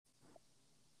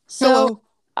So Hello.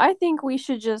 I think we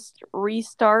should just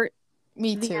restart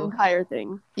Me the too. entire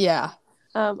thing. Yeah.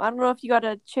 I don't know if you got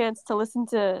a chance to listen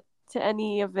to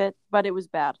any of it, but it was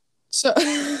bad. So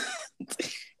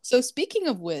so speaking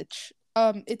of which,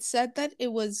 it said that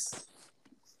it was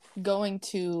going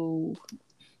to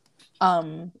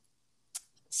um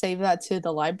save that to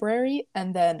the library,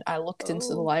 and then I looked into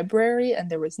the Oh. library and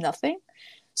there was nothing.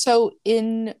 So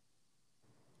in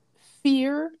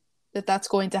fear that that's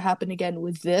going to happen again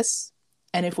with this,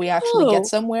 and if we actually get Oh,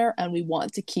 somewhere and we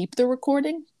want to keep the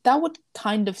recording, that would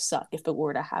kind of suck if it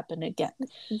were to happen again.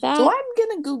 So that I'm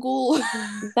gonna Google.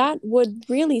 that would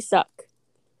really suck.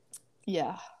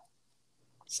 Yeah.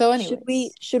 So Should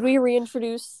we anyways,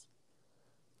 reintroduce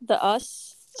the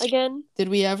us again? did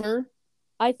we ever?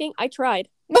 I think I tried.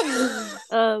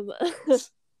 Um,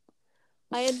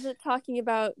 I ended up talking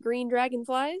about green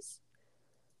dragonflies,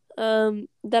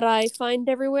 that I find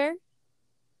everywhere,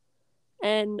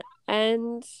 and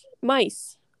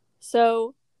mice.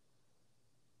 So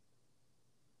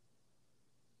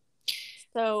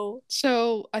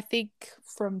So I think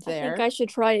from I think there, I should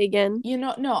try again.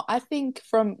 no, I think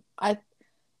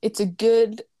it's a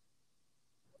good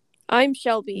I'm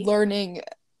Shelby, learning.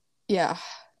 Yeah,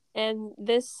 and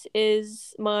this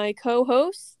is my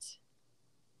co-host.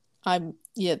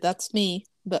 yeah, that's me.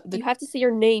 But the You have to say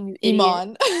your name, you idiot.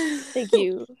 Iman. Thank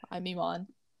you. I'm Iman.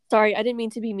 Sorry, I didn't mean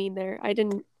to be mean there.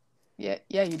 Yeah,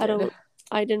 you I did. don't.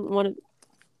 I didn't want to.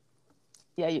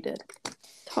 Yeah, you did.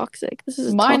 Toxic. This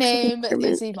is a My toxic name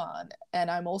is environment. Iman,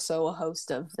 and I'm also a host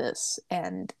of this,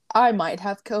 and I might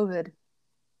have COVID,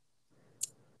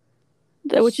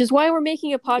 Which is why we're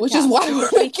making a podcast. which is why we're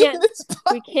because making this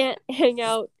podcast. we can't hang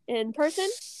out in person.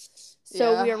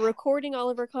 So Yeah. we are recording all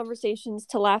of our conversations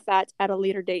to laugh at a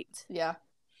later date. Yeah.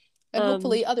 And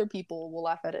hopefully other people will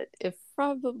laugh at it if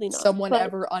Probably not. someone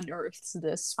ever unearths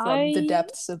this from the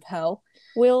depths of hell.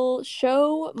 Will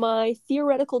show my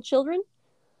theoretical children.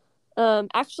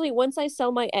 Actually, once I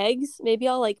sell my eggs, maybe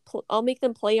I'll I'll make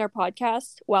them play our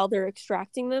podcast while they're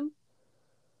extracting them.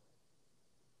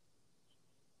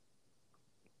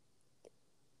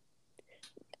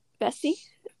 Bessie?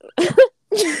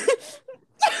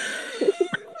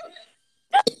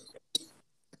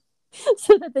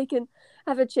 So that they can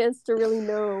have a chance to really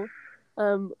know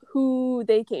who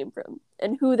they came from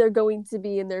and who they're going to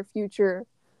be in their future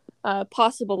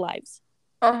possible lives.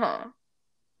 Uh-huh.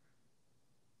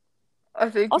 I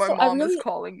think Also, my mom is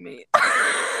calling me.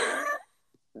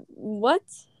 What?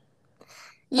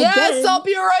 Yes, Again? I'll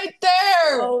be right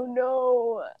there!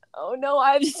 Oh no,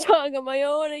 I'm stuck on my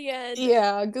own again.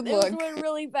 Yeah, good luck. This went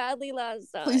really badly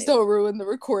last time. Please don't ruin the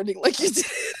recording like you did.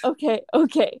 Okay,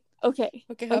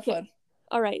 have fun.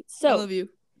 All right, so I love you.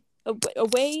 A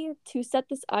way to set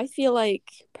this, I feel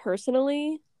like,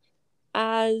 personally,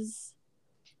 as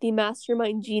the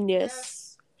mastermind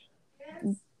genius,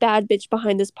 bad bitch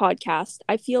behind this podcast,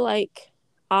 I feel like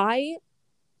I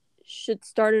should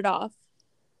start it off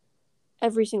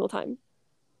every single time.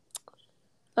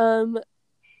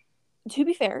 To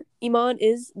be fair, Iman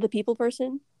is the people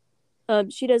person.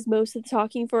 She does most of the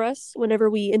talking for us whenever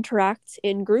we interact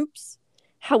in groups.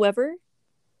 However,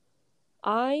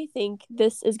 I think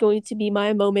this is going to be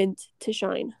my moment to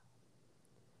shine.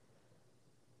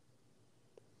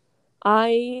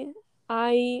 I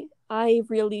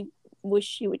really wish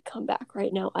she would come back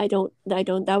right now. I don't.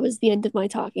 That was the end of my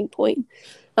talking point.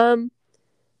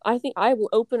 I think I will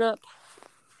open up.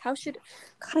 God,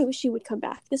 I wish she would come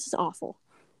back. This is awful.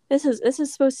 This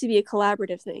is supposed to be a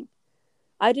collaborative thing.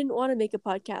 I didn't want to make a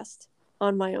podcast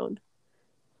on my own.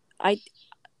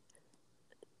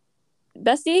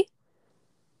 Bestie?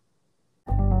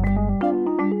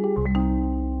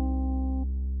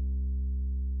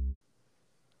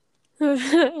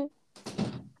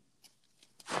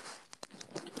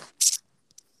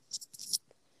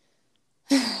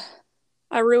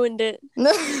 I ruined it.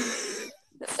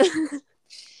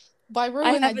 By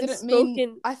ruin, I didn't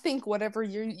mean. I think whatever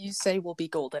you say will be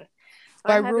golden.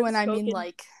 By ruin, I mean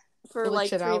like for like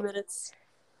 3 minutes.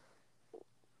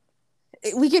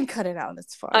 We can cut it out.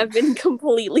 It's fine. I've been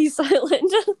completely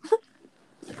silent.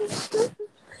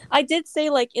 I did say,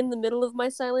 like, in the middle of my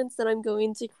silence that I'm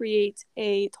going to create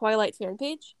a Twilight fan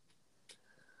page.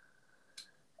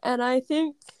 And I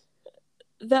think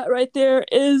that right there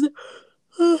is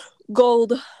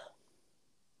gold.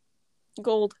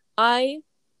 Gold. I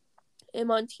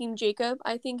am on Team Jacob.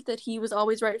 I think that he was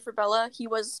always right for Bella.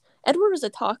 Edward was a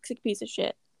toxic piece of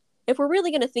shit. If we're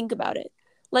really going to think about it.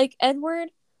 Like, Edward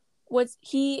was,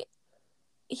 he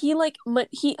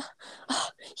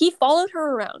followed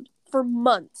her around for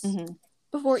months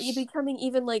before becoming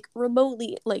even, like,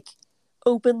 remotely, like,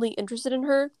 openly interested in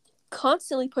her,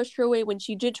 constantly pushed her away when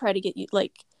she did try to get you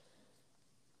like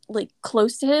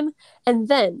close to him, and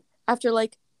then after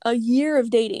like a year of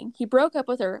dating, he broke up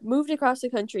with her, moved across the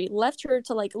country, left her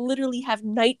to like literally have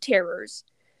night terrors,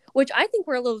 which I think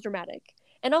were a little dramatic.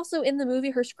 And also in the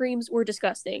movie, her screams were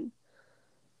disgusting.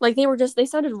 Like they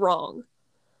sounded wrong.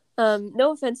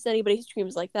 No offense to anybody who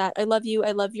screams like that. I love you.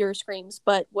 I love your screams,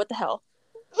 but what the hell?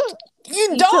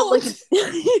 You don't.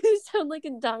 You sound like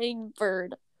a dying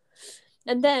bird.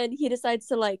 And then he decides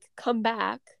to like come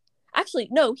back. Actually,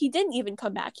 no, he didn't even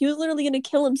come back. He was literally going to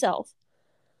kill himself.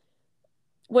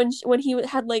 When he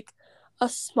had like a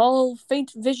small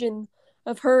faint vision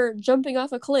of her jumping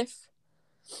off a cliff.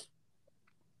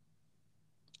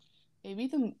 Maybe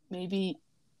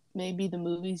the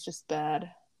movie's just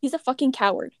bad. He's a fucking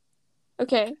coward.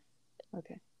 Okay.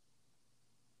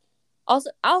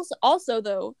 Also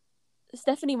though,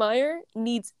 Stephenie Meyer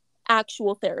needs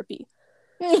actual therapy.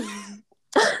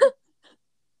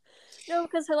 No,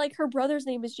 because her brother's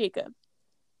name is Jacob,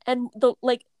 and the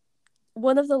like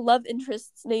one of the love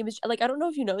interests' name is like, I don't know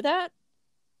if you know that,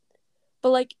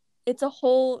 but like it's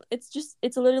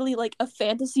literally like a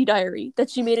fantasy diary that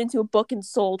she made into a book and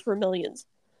sold for millions.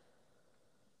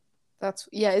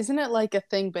 Isn't it like a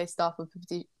thing based off of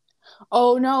 50?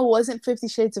 Oh no, wasn't 50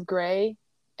 Shades of Grey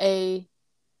based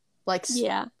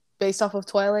off of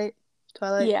Twilight?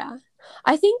 Yeah.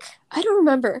 I don't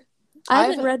remember. I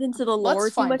haven't read into the lore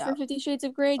too much for 50 Shades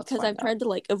of Grey because I've tried to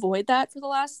like avoid that for the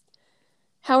last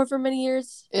however many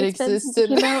years it's been since it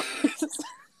came out.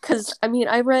 Because I mean,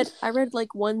 I read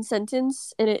like one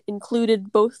sentence and it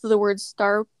included both the words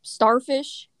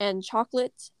starfish and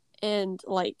chocolate, and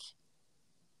like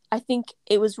I think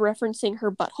it was referencing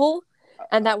her butthole,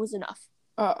 and that was enough.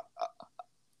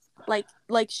 Like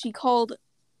she called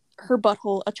her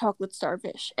butthole a chocolate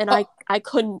starfish, and I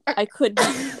couldn't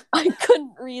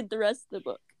read the rest of the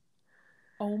book.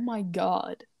 Oh my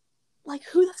god! Like,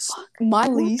 who the fuck? My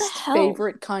least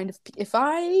favorite kind of if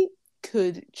I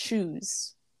could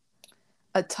choose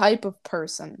a type of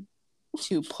person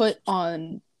to put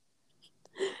on,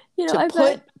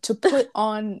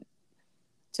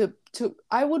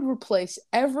 I would replace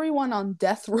everyone on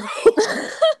death row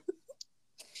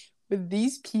with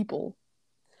these people.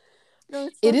 No,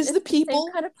 it's the people.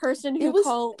 Same kind of person who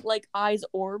call like eyes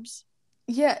orbs.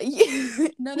 Yeah.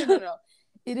 No.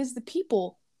 It is the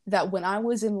people that when I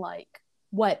was in like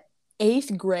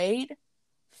 8th grade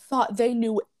thought they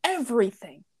knew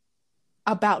everything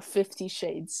about 50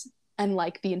 Shades and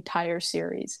like the entire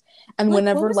series. And like,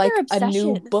 whenever like a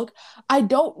new book, I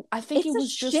think it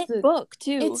was just the book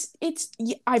too.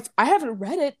 I haven't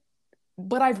read it,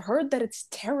 but I've heard that it's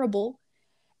terrible.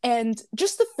 And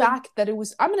just the fact that it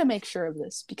was, I'm going to make sure of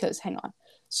this because hang on.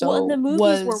 So the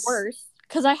movies were worse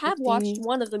because I have watched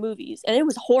one of the movies and it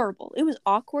was horrible. It was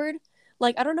awkward.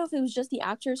 Like, I don't know if it was just the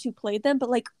actors who played them, but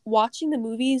like watching the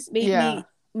movies made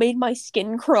my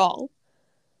skin crawl.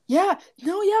 Yeah.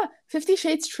 50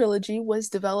 Shades trilogy was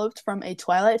developed from a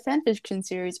Twilight fanfiction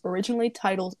series originally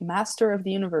titled Master of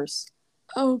the Universe.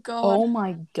 Oh god. Oh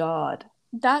my god.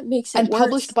 That makes it worse. And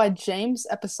published by James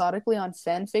episodically on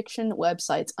fanfiction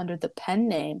websites under the pen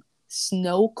name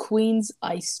Snow Queen's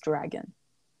Ice Dragon.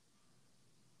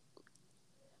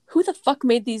 Who the fuck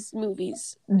made these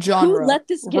movies? Genre. Who let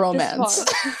this get romance.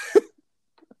 This far?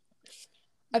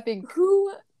 I think.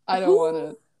 I don't want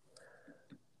to.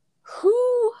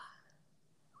 Who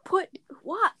put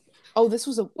what? Oh, this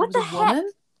was a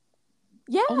woman?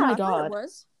 Yeah. Oh my god. It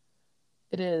was.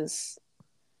 It is.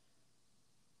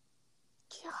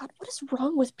 God, what is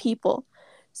wrong with people?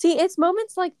 See, it's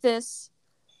moments like this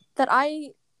that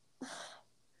I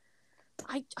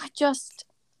just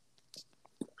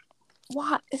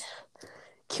what?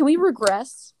 Can we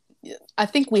regress? I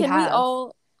think we have.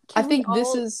 I think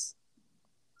this is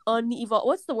unevolve.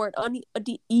 What's the word?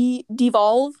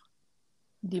 Devolve.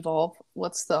 Devolve.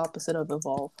 What's the opposite of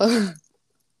evolve?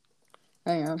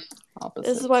 Hang on. Opposite.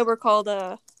 This is why we're called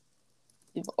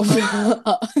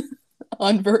evolve.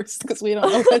 Unversed because we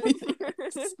don't know anything.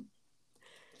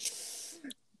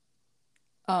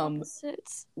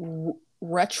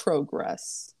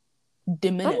 Retrogress.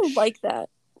 Diminish. I don't like that.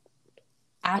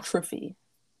 Atrophy.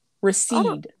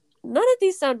 Recede. None of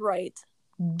these sound right.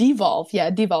 Devolve. Yeah,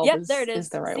 devolve there it is.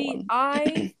 The right one.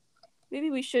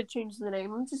 Maybe we should change the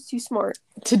name. I'm just too smart.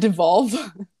 To devolve?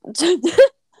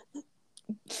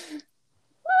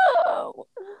 No.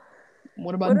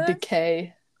 What about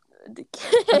decay?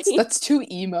 Decay. That's too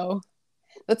emo.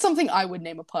 That's something I would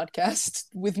name a podcast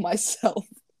with myself.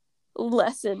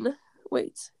 Lesson.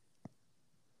 Wait.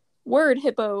 Word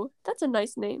hippo. That's a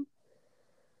nice name.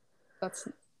 That's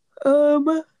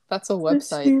That's a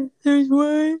website. There's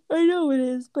one. I know it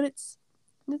is, but it's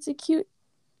a cute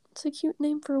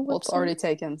name for a website. Well, it's already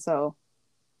taken, so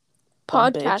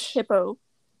Podcast Hippo.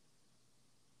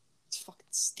 It's fucking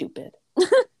stupid.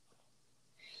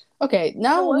 Okay,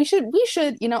 now we should,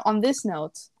 on this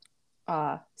note,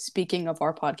 speaking of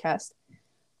our podcast,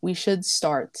 we should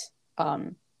start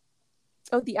the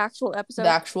actual episode. The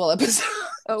actual episode.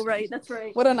 Oh, right, that's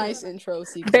right. What a nice intro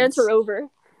sequence. Banter over.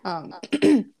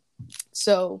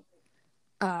 So,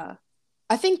 I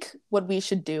think what we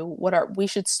should do, we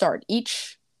should start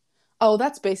each. Oh,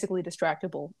 that's basically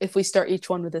distractible. If we start each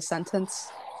one with a sentence.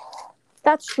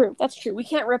 That's true. We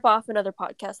can't rip off another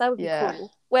podcast. That would be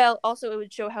cool. Well, also it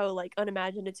would show how like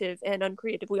unimaginative and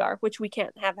uncreative we are, which we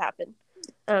can't have happen.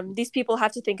 These people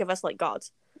have to think of us like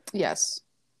gods. Yes.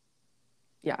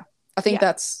 Yeah. I think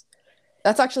that's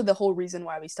actually the whole reason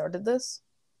why we started this.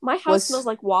 My house smells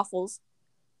like waffles.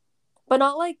 But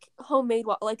not like homemade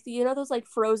like those like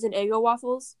frozen Eggo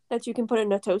waffles that you can put in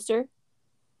a toaster.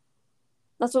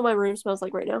 That's what my room smells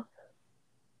like right now.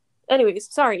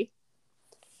 Anyways, sorry.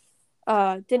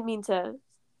 Didn't mean to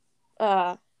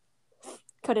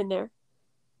cut in there.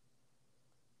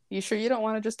 You sure you don't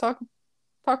want to just talk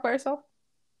by yourself?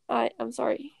 I'm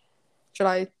sorry. Should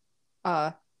I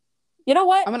You know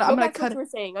what? I'm gonna cut what you were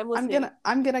saying. I'm listening.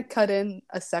 I'm gonna cut in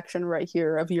a section right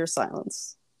here of your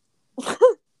silence.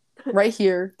 Right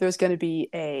here, there's gonna be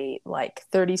a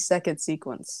 30-second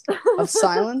sequence of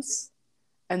silence,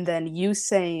 and then you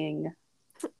saying.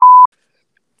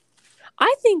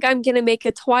 I think I'm gonna make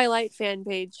a Twilight fan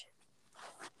page.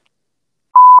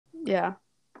 Yeah.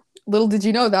 Little did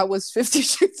you know that was 50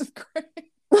 Shades of Grey.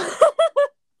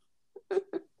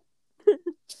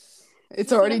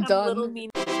 It's already done. Little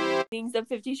meanings of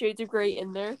 50 Shades of Grey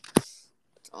in there.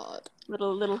 God.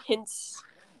 Little hints.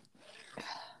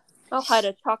 I'll hide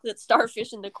a chocolate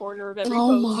starfish in the corner of every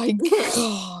post. My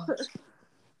god.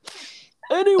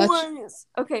 Anyways.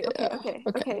 Okay.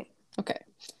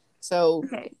 So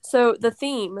the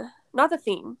theme, not the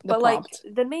theme, but prompt.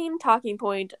 The main talking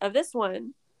point of this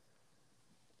one,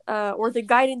 or the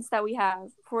guidance that we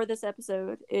have for this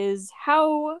episode is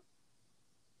how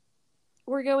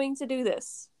we're going to do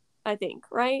this, I think,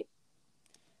 right?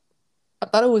 I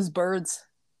thought it was birds.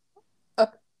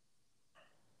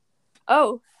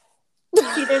 Oh.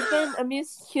 See, there's been a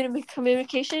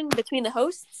miscommunication between the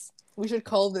hosts. We should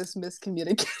call this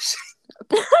miscommunication.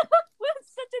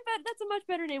 That's a much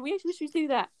better name. We should do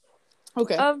that.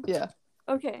 Okay. Yeah.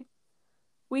 Okay.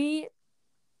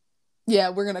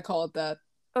 Yeah, we're gonna call it that.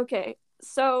 Okay.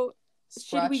 So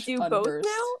should we do both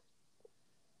now?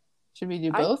 Should we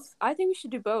do both? I think we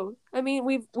should do both. I mean,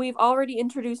 we've already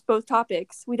introduced both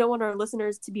topics. We don't want our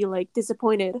listeners to be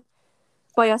disappointed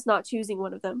by us not choosing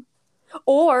one of them.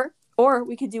 Or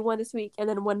we could do one this week and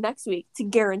then one next week to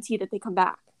guarantee that they come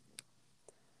back.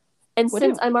 And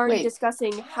since I'm already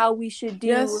discussing how we should do...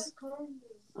 Yes.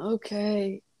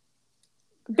 Okay.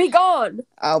 Be gone!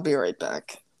 I'll be right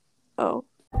back. Oh.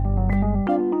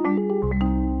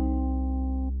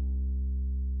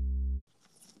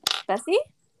 Bessie?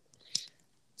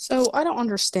 So, I don't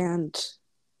understand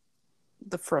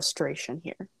the frustration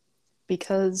here.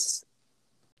 Because...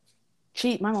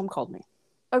 my mom called me.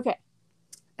 Okay.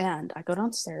 And I go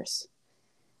downstairs.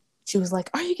 She was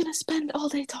like, "Are you going to spend all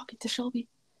day talking to Shelby?"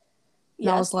 And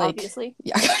yes, I was like, obviously.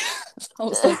 Yeah. I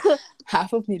was like,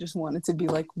 half of me just wanted to be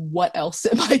like, what else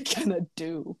am I gonna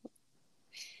do?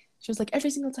 She was like, every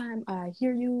single time I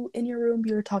hear you in your room,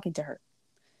 you're talking to her.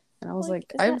 And I was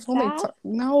like I've only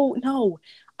no.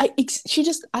 I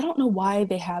don't know why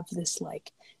they have this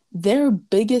their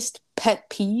biggest pet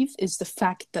peeve is the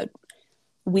fact that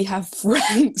we have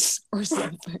friends or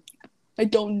something. I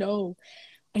don't know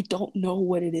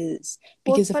what it is.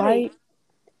 Because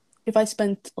if I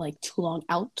spend too long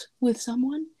out with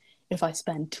someone, if I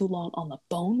spend too long on the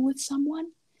phone with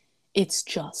someone, it's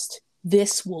just,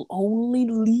 this will only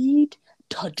lead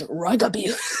to drug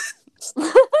abuse.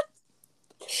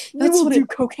 You will do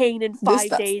cocaine in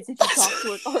 5 days if you talk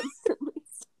to her constantly.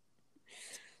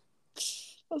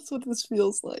 That's what this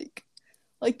feels like.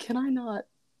 Can I not?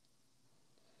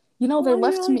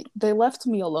 They left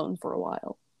me alone for a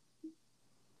while.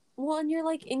 Well, and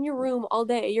you're in your room all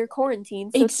day. You're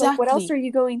quarantined. So exactly. It's what else are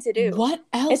you going to do? What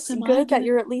else? It's good that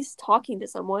you're at least talking to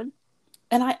someone.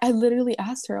 And I literally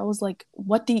asked her. I was like,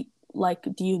 "What do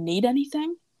you need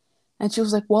anything?" And she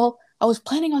was like, "Well, I was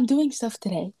planning on doing stuff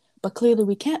today, but clearly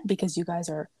we can't because you guys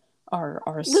are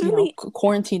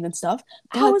quarantined and stuff."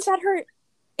 But how is that hurt?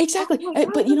 Exactly.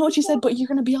 But you know what she said? But you're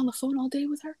gonna be on the phone all day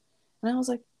with her. And I was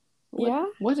like, "Yeah.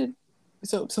 What did?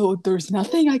 So there's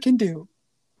nothing I can do.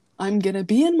 I'm gonna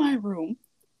be in my room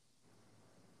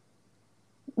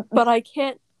but I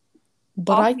can't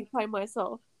But I occupy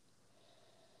myself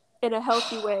in a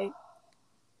healthy way.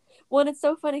 Well, and it's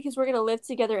so funny because we're gonna live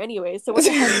together anyway. So what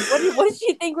the heck? What did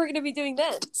you think we're gonna be doing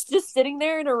then? Just sitting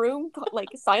there in a room, like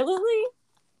silently?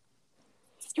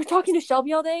 You're talking to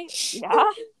Shelby all day?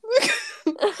 Yeah.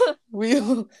 we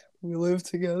live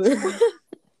together.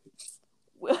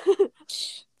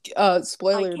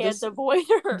 Spoiler. I can't avoid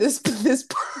her. This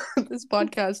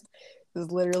podcast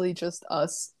is literally just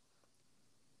us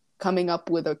coming up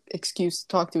with an excuse to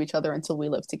talk to each other until we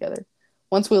live together.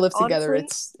 Once we live together,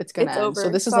 Honestly, it's gonna it's end. over. So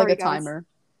this is Sorry, like a guys. timer.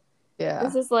 Yeah.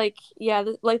 This is like, yeah,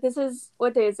 this is,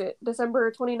 what day is it?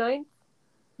 December 29th?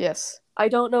 Yes. I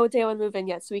don't know what day I want to move in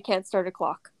yet, so we can't start a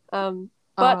clock.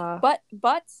 But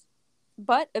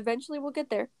eventually we'll get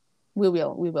there. We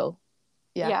will.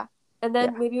 Yeah. Yeah. And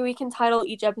then maybe we can title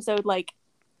each episode like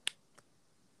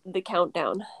the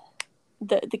countdown.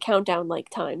 The countdown like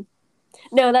time.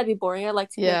 No, that'd be boring. I like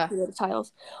to make creative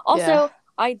titles. Also,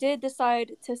 I did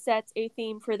decide to set a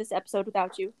theme for this episode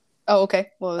without you. Oh, okay.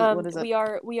 Well, what is it?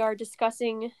 We are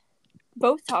discussing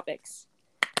both topics.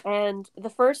 And the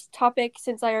first topic,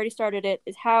 since I already started it,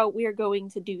 is how we are going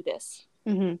to do this.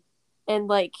 Mm-hmm.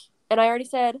 And I already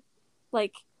said,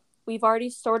 like, we've already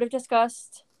sort of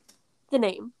discussed the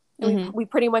name. And we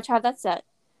pretty much have that set.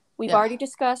 We've already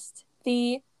discussed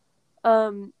the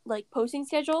posting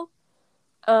schedule.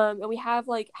 And we have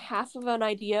like half of an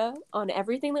idea on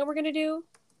everything that we're gonna do,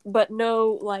 but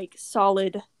no like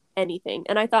solid anything.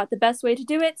 And I thought the best way to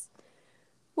do it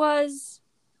was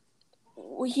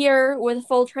here with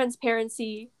full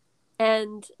transparency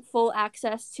and full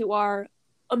access to our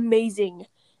amazing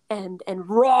and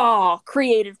raw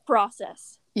creative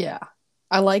process. Yeah.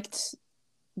 I liked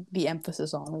the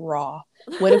emphasis on raw.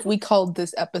 What if we called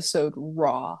this episode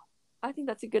Raw? I think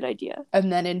that's a good idea.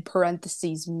 And then in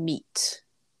parentheses, meat.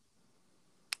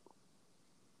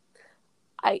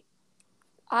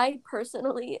 I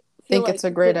personally think it's a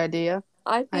great idea.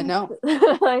 I know.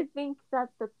 I think that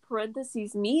the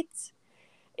parentheses meat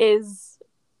is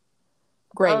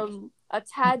great. A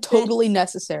tad totally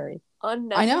necessary.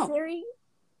 Unnecessary.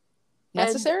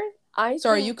 Necessary?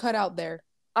 Sorry, you cut out there.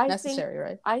 Necessary,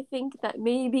 right? I think that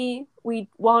maybe we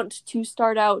want to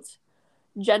start out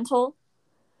gentle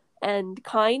and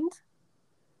kind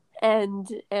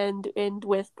and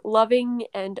with loving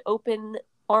and open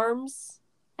arms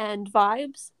and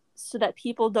vibes so that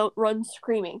people don't run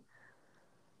screaming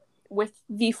with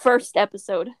the first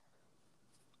episode.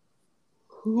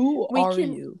 Who are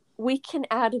you? We can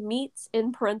add meat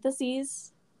in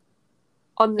parentheses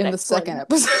on the next second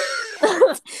episode.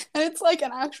 And it's like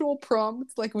an actual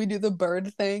prompt, like we do the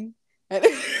bird thing. And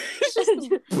it's just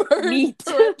bird meat.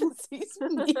 Parentheses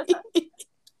meat.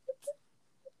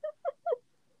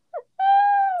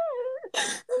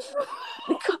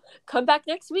 Come back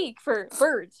next week for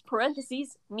birds,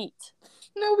 parentheses, meat.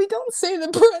 No, we don't say the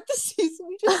parentheses.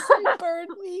 We just say bird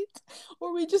meat.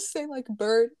 Or we just say like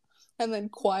bird and then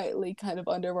quietly kind of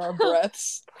under our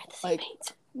breaths. Like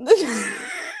No,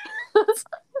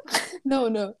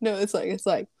 it's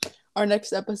like our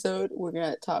next episode we're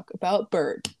gonna talk about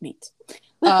bird meat.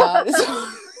 So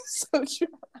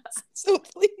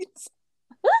please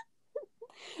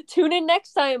tune in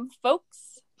next time, folks.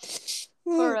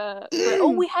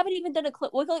 We haven't even done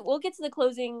we'll get to the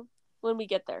closing when we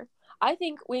get there. I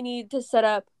think we need to set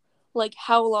up like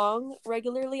how long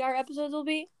regularly our episodes will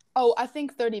be. Oh, I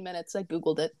think 30 minutes. I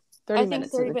googled it. 30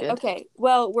 minutes. Okay,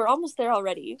 well, we're almost there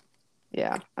already.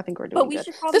 Yeah, I think we're doing good.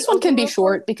 This one can be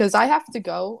short because I have to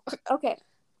go. Okay.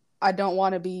 I don't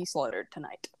want to be slaughtered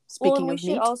tonight. Speaking of meat. We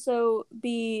should also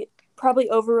be probably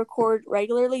over-record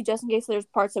regularly just in case there's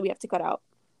parts that we have to cut out.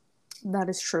 That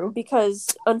is true.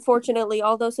 Because unfortunately,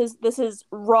 although this is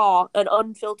raw and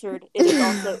unfiltered,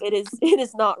 it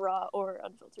is not raw or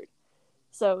unfiltered.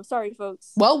 So sorry,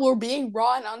 folks. Well, we're being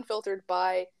raw and unfiltered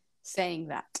by saying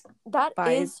that. That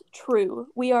is true.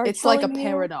 We are. It's like a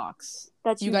paradox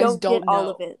that you guys don't get all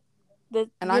of it.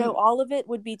 All of it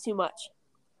would be too much.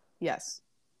 Yes.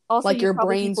 Also, like your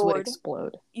brains would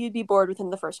explode. You'd be bored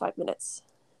within the first 5 minutes.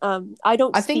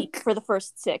 I think for the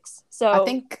first 6. So I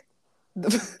think.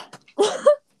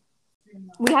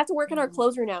 We have to work on our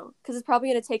closer now because it's probably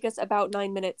going to take us about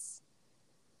 9 minutes.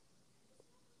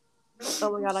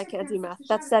 Oh my god, I can't do math.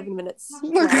 That's 7 minutes.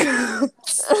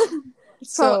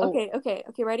 So okay,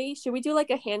 ready? Should we do like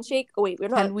a handshake? Oh wait, we're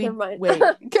not. Never mind. Wait.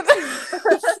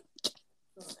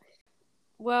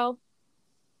 Well,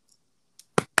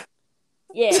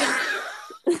 yeah.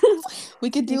 we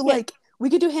could do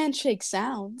handshake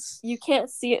sounds. You can't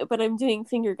see it, but I'm doing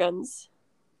finger guns.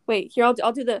 Wait, here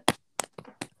I'll do the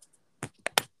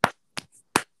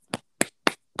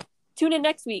Tune in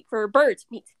next week for Birds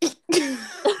Meet.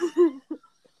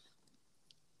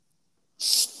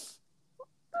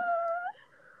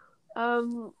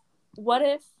 What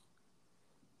if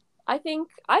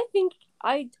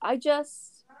I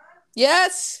just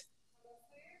Yes.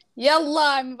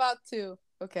 Yalla, I'm about to.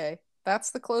 Okay,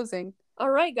 that's the closing. all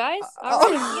right, guys. All right,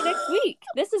 see you next week.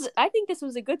 I think this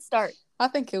was a good start. I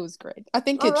think it was great. I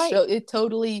think All right. it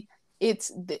totally.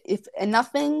 It's if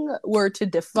nothing were to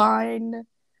define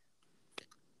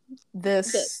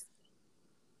this.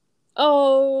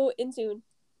 Oh, in soon.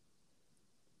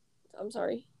 I'm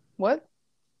sorry. What?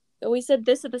 We said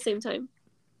this at the same time.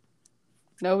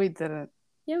 No, we didn't.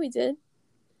 Yeah, we did.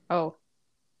 Oh.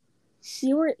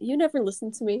 You never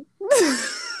listened to me.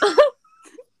 I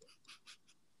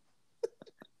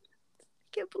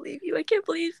can't believe you. I can't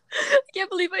believe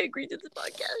I agreed to this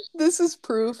podcast. This is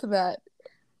proof that,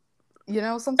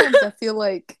 sometimes I feel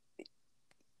like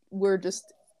we're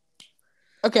just...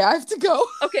 Okay, I have to go.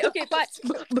 Okay,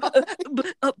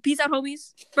 bye. Peace out,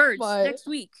 homies. Birds, Bye. next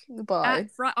week. Bye.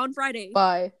 On Friday.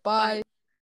 Bye.